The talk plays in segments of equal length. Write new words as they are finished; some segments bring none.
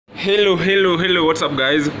Hello, what's up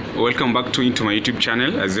guys? Welcome back into my YouTube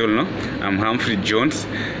channel. As you all know, I'm Humphrey Jones,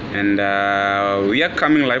 and we are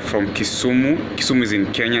coming live from Kisumu. Kisumu is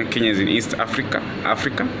in Kenya. Kenya is in East Africa.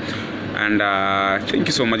 And thank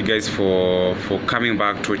you so much guys for coming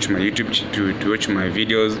back to watch my YouTube, to watch my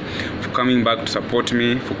videos, for coming back to support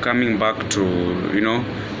me, for coming back to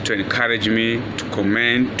to encourage me, to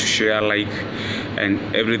comment, to share, like, and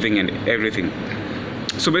everything.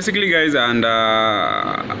 So basically guys, and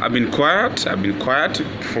I've been quiet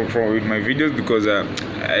for with my videos because I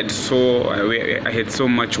had so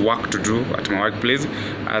much work to do at my workplace.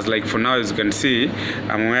 As like for now, as you can see,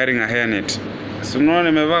 I'm wearing a hairnet. So now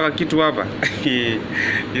nimevaa kitu hapa.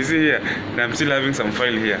 You see here, and I'm still having some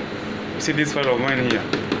file here. You see this file of mine here.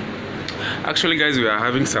 Actually guys, we are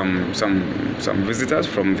having some visitors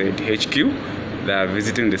from the HQ. They are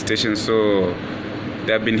visiting the station, so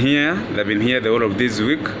they've been here the whole of this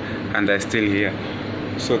week, and they're still here.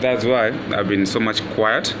 So that's why I've been so much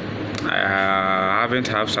quiet. I haven't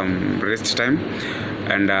had some rest time,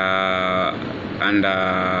 and at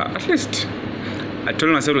least I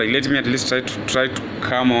told myself, like, let me at least try to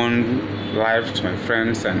come on live to my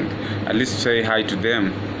friends and at least say hi to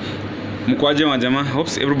them. Mkwaje majama,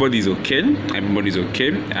 hopes everybody is okay.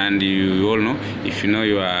 And you all know, if you know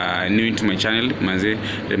you are new into my channel, maze,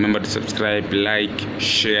 remember to subscribe, like,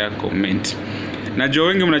 share, comment. Najua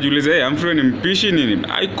wengi mnajiuliza, hey, Humphrey ni mpishi nini?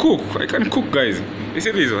 I can cook guys. You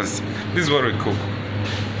see these ones? This is what we cook.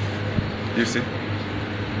 You see?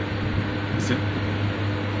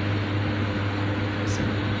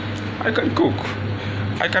 I can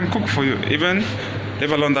cook for you. Even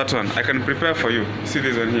leave alone that one, I can prepare for you. See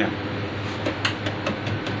this one here?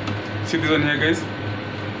 See this one here guys?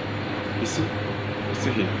 You see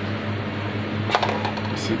here?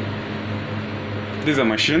 You see? This is a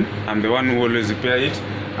machine. I'm the one who always repair it.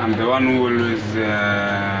 I'm the one who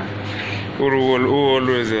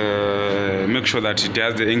always make sure that it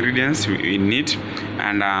has the ingredients we need,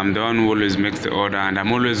 and I'm the one who always makes the order, and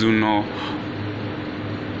I'm always who know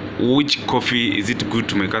which coffee is it good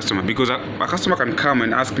to my customer, because a customer can come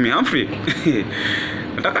and ask me, Humphrey,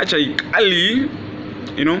 nataka chai kali,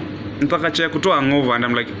 nataka chai kutoa hangover, and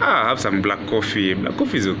I'm like, I have some black coffee. Black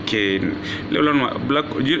coffee is okay.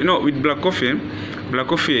 With black coffee,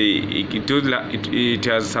 it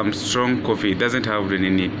has some strong coffee. It doesn't have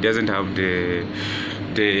the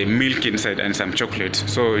milk inside and some chocolate,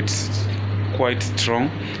 so it's quite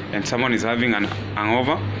strong. And someone is having an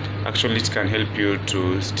hangover, actually it can help you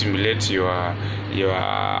to stimulate your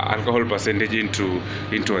alcohol percentage into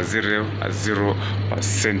a zero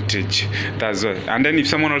percentage. That's why. And then if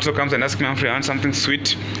someone also comes and asks me, Humphrey, I want something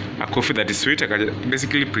sweet, a coffee that is sweet, I can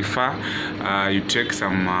basically prefer you take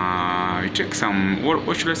some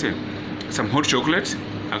what should I say, some hot chocolate,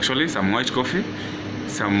 actually some white coffee,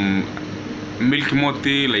 some milk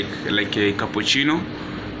mochi, like a cappuccino.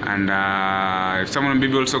 And if someone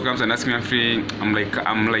maybe also comes and asks me, Humphrey, I'm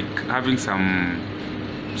like having some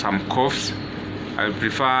coughs, I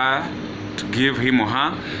prefer to give him or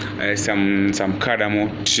her some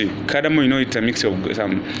cardamom tea. Cardamom, it's a mix of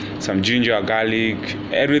some ginger, garlic,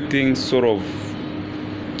 everything sort of.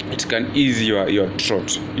 It can ease your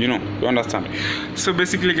throat, you understand. So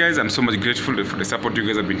basically guys, I'm so much grateful for the support you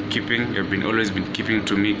guys have been keeping. You've always been keeping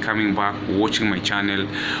to me, coming back, watching my channel,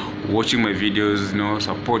 watching my videos,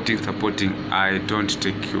 supporting. I don't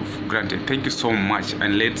take you for granted. Thank you so much,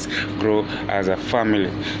 and let's grow as a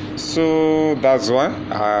family. So that's why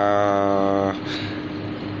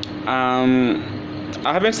I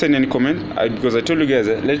haven't sent any comment because I told you guys,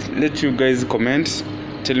 let you guys comment.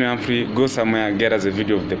 Tell me, Humphrey, go somewhere, get us a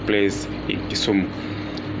video of the place in Kisumu.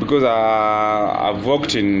 Because I've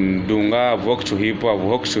walked in Dunga, I've walked to Hippo, I've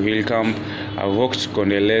walked to Hill Camp, I've walked to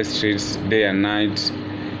Kondele streets day and night.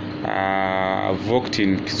 I've walked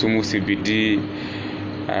in Kisumu CBD,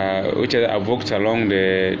 which I've walked along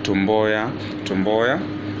the Tomboya.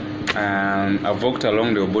 I've walked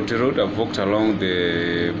along the Obote Road, I've walked along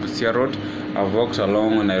the Busia Road, I've walked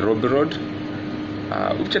along Nairobi Road.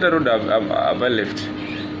 Which other road have I left?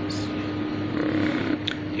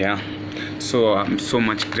 Yeah, so I'm so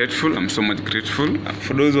much grateful.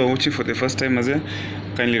 For those who are watching for the first time,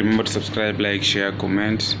 kindly remember to subscribe, like, share,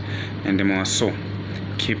 comment, and more. So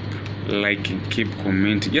keep liking, keep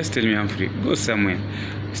commenting. Just tell me, Humphrey, go somewhere.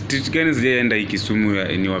 Street gani zijaenda hii Kisumu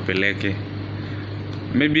niwapeleke?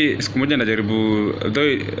 Maybe siku moja najaribu,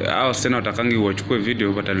 though hao tena watakangi wachukue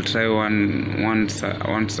video, but I'll try once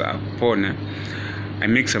upon I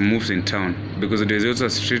make some moves in town, because there's also a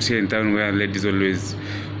street here in town where ladies always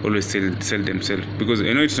sell themselves, because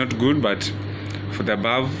it's not good, but for the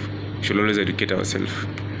above, we should always educate ourselves.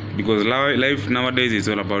 because life nowadays is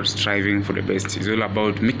all about striving for the best. It's all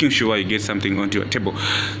about making sure you get something onto your table.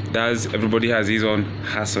 Everybody has his own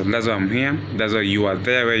hustle. That's why I'm here. That's why you are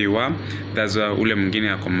there where you are. That's why ule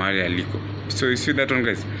mwingine ako mahali aliko. So you see that one,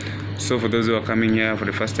 guys. So for those who are coming here for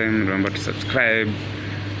the first time, remember to subscribe,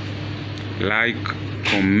 like,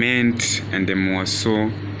 comment, and then more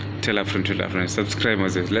so tell a friend. Subscribe,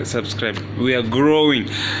 let's subscribe. We are growing.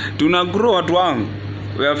 Do not grow at one.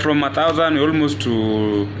 We are from 1,000 almost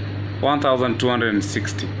to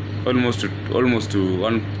 1,260. Almost to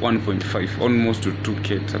 1.5, almost to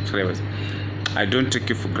 2K subscribers. I don't take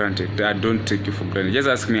you for granted. Just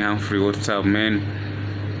ask me, Humphrey, what's up, man?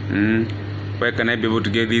 Where can I be able to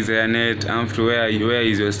get this internet? Humphrey, where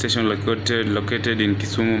is your station located in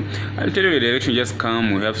Kisumu? I'll tell you the direction. Just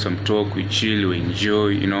come, we have some talk, we chill, we enjoy,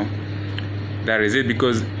 you know. That is it,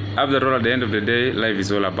 because after all, at the end of the day, life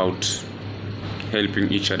is all about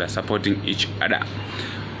helping each other, supporting each other.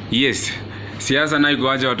 Yes. Siasa na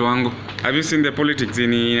iko aje watu wangu? Have you seen the politics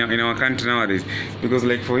in our country nowadays? Because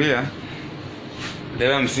like for here, the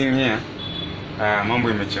way I'm seeing here, mambo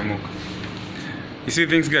imechemuka. You see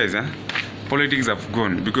things, guys, politics have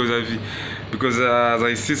gone because as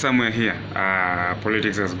I see somewhere here,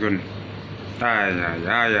 politics has gone.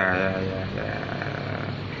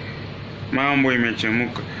 Mambo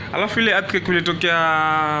imechemuka. Alafu ile atke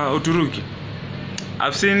kulitokea Uturuki.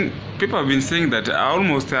 I've seen people have been saying that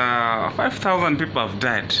almost 5,000 people have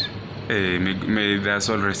died. Hey, may their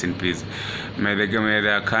soul rest in peace. May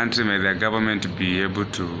their country, may their government be able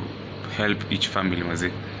to help each family,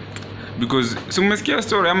 mazi. Because so mmesikia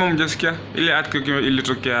story ama mjasikia ile earthquake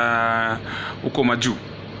ilitokea huko Maju.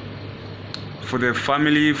 For the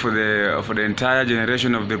family, for the entire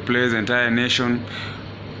generation of the place, entire nation.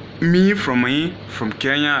 Me from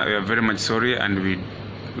Kenya, we are very much sorry, and we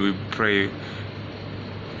pray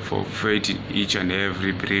for faith in each and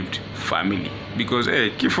every bereaved family, because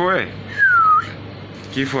kifo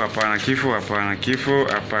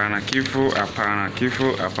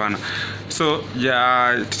hapana. So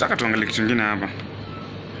tutaka tuangalie kitu kingine hapa.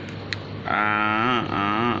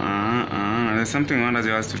 There's something I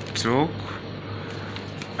wanted us to talk.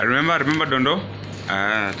 I remember Dondo.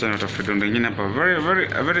 Tena tafuta Dondo nyingine hapa.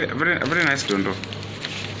 Very nice Dondo.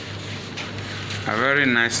 A very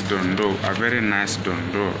nice Dondo. A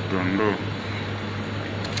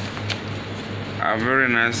very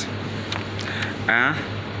nice.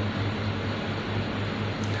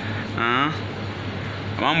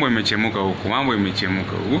 Mambo imechemuka huko.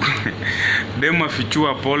 Demu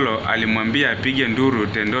afichua Polo alimwambia apige nduru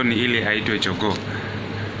tendoni ili aitwe chogoo.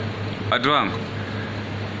 Watu wangu,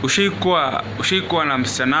 ushaikuwa na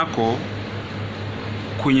msichanako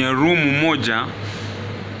kwenye room moja.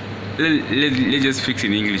 Let's just fix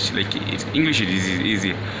in English. Like English is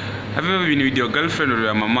easier. Have you ever been with your girlfriend or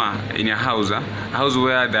your mama in a house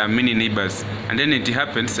where there are many neighbors, and then it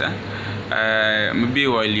happens maybe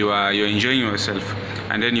while you're enjoying yourself,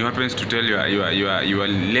 and then you happens to tell your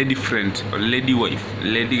lady friend or lady wife,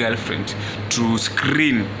 lady girlfriend to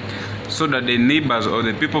scream, so that the neighbors or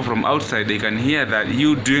the people from outside, they can hear that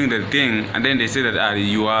you doing the thing, and then they say that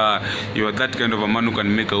you are that kind of a man who can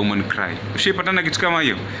make a woman cry. Ushipatana kitu kama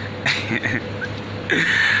hiyo?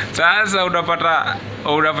 Sasa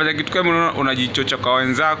unafanya kitu kama unajichocha kwa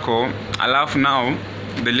wenzako, alafu now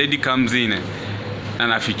the lady comes in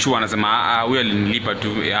anafichua, anasema huyu alinilipa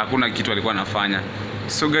tu, hakuna kitu alikuwa anafanya.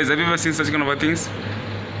 So guys, have you ever seen such kind of a things?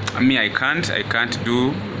 Me, I can't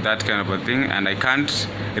do that kind of a thing, and I can't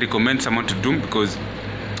recommend someone to do, because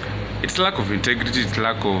it's lack of integrity, it's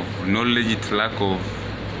lack of knowledge, it's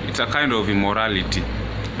a kind of immorality.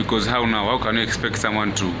 Because how can you expect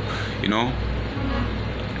someone to,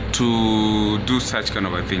 to do such kind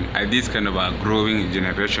of a thing at this kind of a growing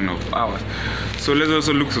generation of ours? So let's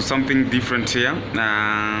also look for something different here.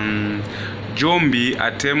 Jombi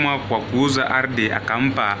atemwa kwa kuuza ardhi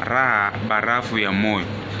akampa raha barafu ya moyo.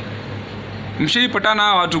 Mshaipatana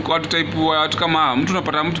watu type watu kama mtu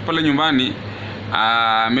unapata mtu pale nyumbani,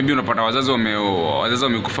 maybe unapata wazazi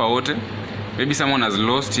wamekufa wote. Maybe someone has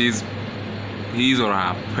lost his or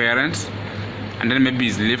her parents, and then maybe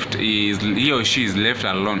he or she is left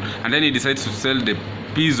alone, and then he decides to sell the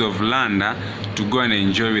piece of land to go and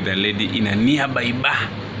enjoy with a lady in a nearby bar.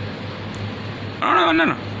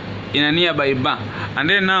 No. In a nearby bar. And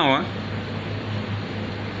then now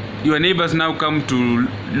your neighbors now come to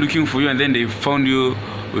looking for you, and then they found you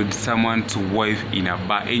with someone's wife in a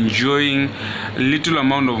bar, enjoying a little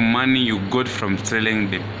amount of money you got from selling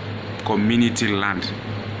the community land.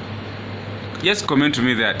 Just comment to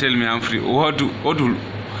me there. Tell me, Humphrey, what will,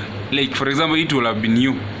 like for example, it will have been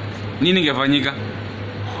you. Nini ngefanyika?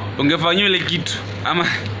 Ungefanywa ile kitu ama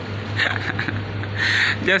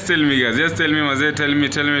Just tell me guys, just tell me mazee, tell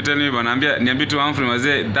me bana, niambie tu Humphrey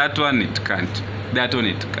mazee, that one it can't,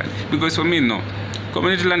 because for me no,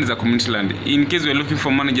 community land is a community land. In case you're looking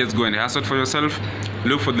for money, just go and hustle for yourself,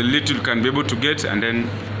 look for the little you can be able to get, and then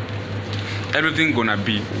everything gonna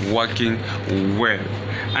be working well.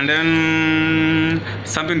 And then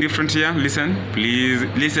something different here, please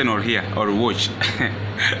listen or hear or watch.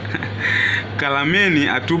 Kalameni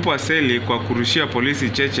atupa seli kwa kurushia polisi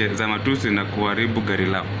cheche za matusi na kuharibu gari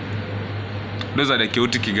lao. Those are the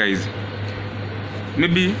chaotic guys.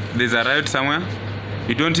 Maybe there's a riot somewhere,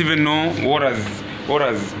 you don't even know what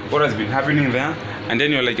has been happening there, and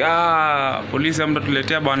then you're like, police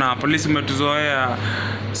amtatuletea bwana, police mmetuzoea.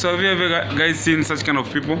 So have you ever guys seen such kind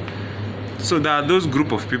of people? So there are those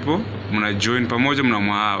group of people mna join pamoja,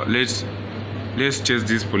 mna let's chase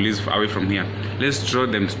these police away from here, let's throw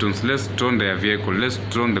them stones, let's turn their vehicle, let's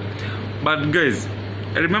turn them. But guys,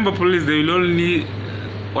 remember, police, they will only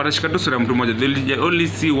watashika sura mtu mmoja, they will only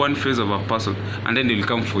see one face of a person, and then they will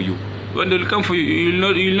come for you. When they will come for you, you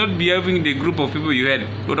will not be having the group of people you had.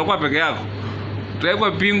 Utakuwa peke yako,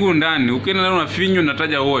 utakuwa pingu ndani, ukienda na unafinyu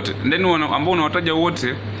unataja wote, and then ambao unawataja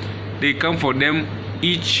wote, they come for them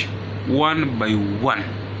each one by one.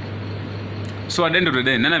 So at the end of the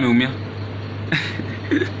day, nani ameumia?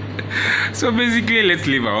 So basically, let's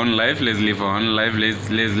live our own life. Let's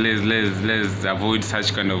avoid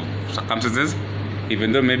such kind of circumstances.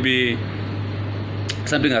 Even though maybe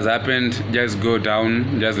something has happened, just go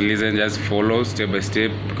down, just listen, just follow step by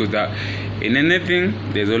step, because in anything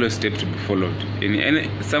there's always steps to be followed. In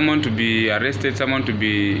someone to be arrested, someone to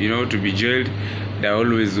be to be jailed, there's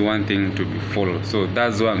always one thing to be followed. So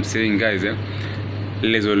that's what I'm saying, guys.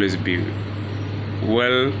 Let's always be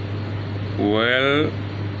well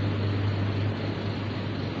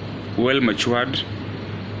matured,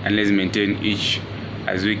 and let's maintain each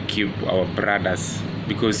as we keep our brothers,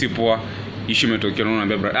 because si poa issue metokea na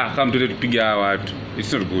unambia brother come to piga watu.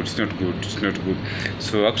 It's not good.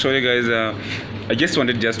 So actually guys, I just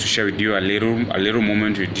wanted to share with you a little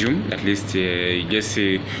moment with you, at least you just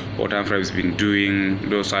see what Humphrey has been doing.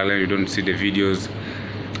 Though silent, you don't see the videos.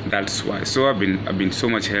 That's why. So I've been so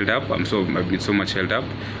much held up. I've been so much held up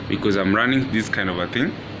because I'm running this kind of a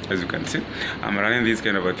thing, as you can see.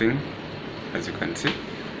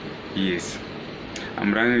 Yes,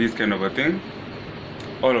 I'm running this kind of a thing.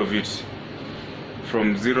 All of it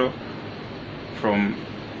from zero, from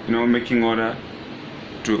making order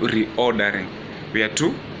to reordering. We are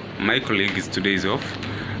two. My colleague today is off,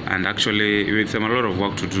 and actually we have a lot of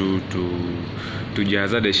work to do to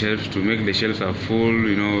jazz the shelves, to make the shelves are full,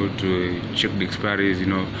 to check the expiries,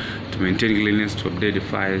 to maintain cleanliness, to update the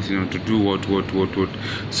files, to do what,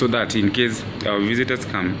 so that in case our visitors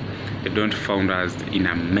come, they don't find us in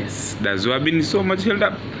a mess. That's why I've been so much held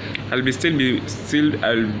up. I'll still be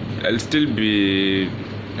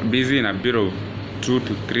busy in a bit of 2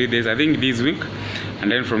 to 3 days, I think this week,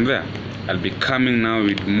 and then from there I'll be coming now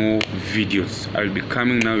with more videos. I'll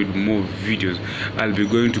be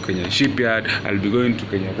going to Kenya Shipyard, I'll be going to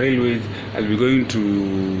Kenya Railways, I'll be going to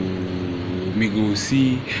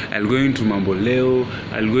Migosi, I'll be going to Mamboleo,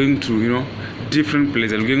 I'll be going to different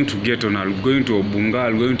places. I'll be going to Geton, I'll be going to Obunga,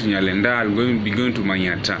 I'll be going to Nyalenda, I'll be going to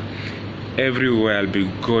Manyata. Everywhere I'll be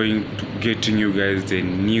going to getting you guys the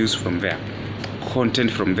news from there,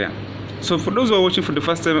 content from there. So for those who are watching for the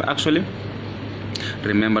first time, actually,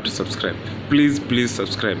 remember to subscribe. Please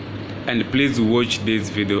subscribe, and please watch this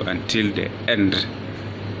video until the end.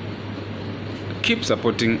 Keep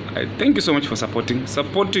supporting. Thank you so much for supporting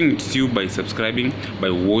you by subscribing, by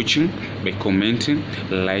watching, by commenting,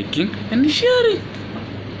 liking, and sharing.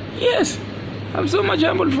 Yes, I'm so much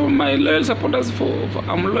humbled for my loyal supporters, for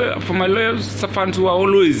my loyal fans who are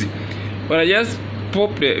always. But I just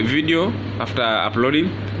pop the video after uploading.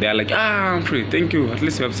 They are like, Humphrey, thank you. At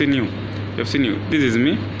least we have seen you. This is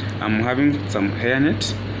me. I'm having some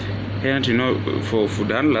hairnet. Hairnet, for food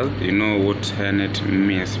handlers, you know what hairnet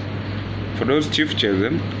means. For those chief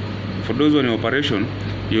chefs, for those on operation,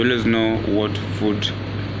 you always know what food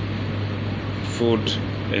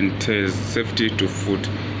entails, safety to food.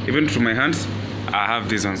 Even through my hands, I have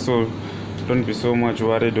this one, so don't be so much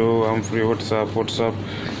worried. Humphrey, what's up?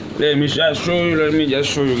 Let me just show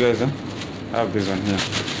you guys. I have this one here.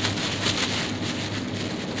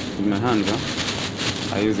 With my hands,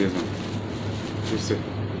 I use this one. You see?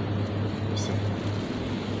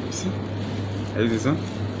 I use this one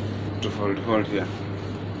to hold here.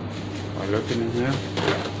 I'll open it here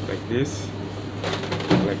like this.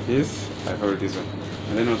 I hold this one,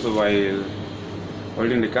 and then also while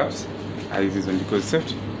holding the cups, I use this one, because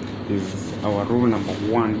safety is our rule number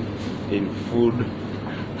 1 in food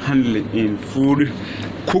handling in food,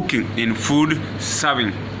 cooking in food,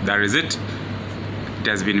 serving. That is it. It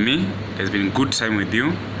has been me. It has been a good time with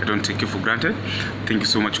you. I don't take you for granted. Thank you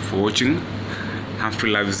so much for watching. Humphrey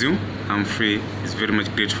loves you. Humphrey is very much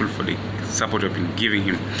grateful for the support I've been giving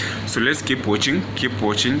him. So let's keep watching, keep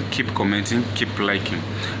commenting, keep liking.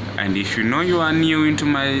 And if you know you are new into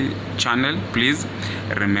my channel, please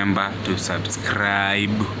remember to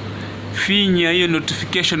subscribe. Finya your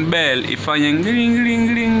notification bell ifanye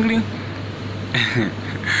ring.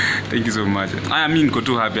 Thank you so much. I mean, go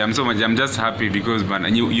too happy. I'm just happy because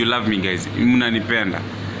man, you love me, guys. Munanipenda.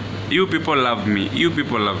 You people love me.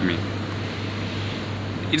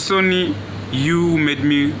 It's only you made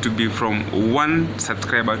me to be from 1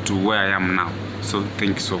 subscriber to where I am now. So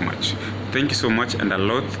thank you so much. And a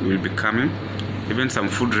lot will be coming. Even some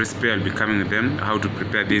food recipe I'll be coming with them. How to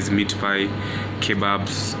prepare this meat pie,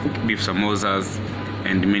 kebabs, beef samosas,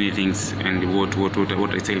 and many things, and what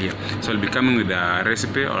I tell here. So I'll be coming with a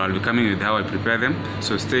recipe, or I'll be coming with how I prepare them.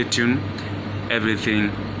 So stay tuned.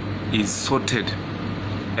 Everything is sorted.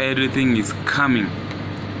 Everything is coming.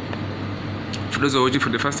 For those who are watching for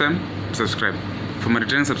the first time, subscribe. For my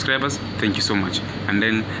returning subscribers, thank you so much. And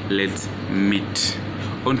then let's meet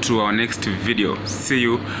on to our next video. See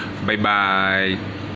you. Bye bye.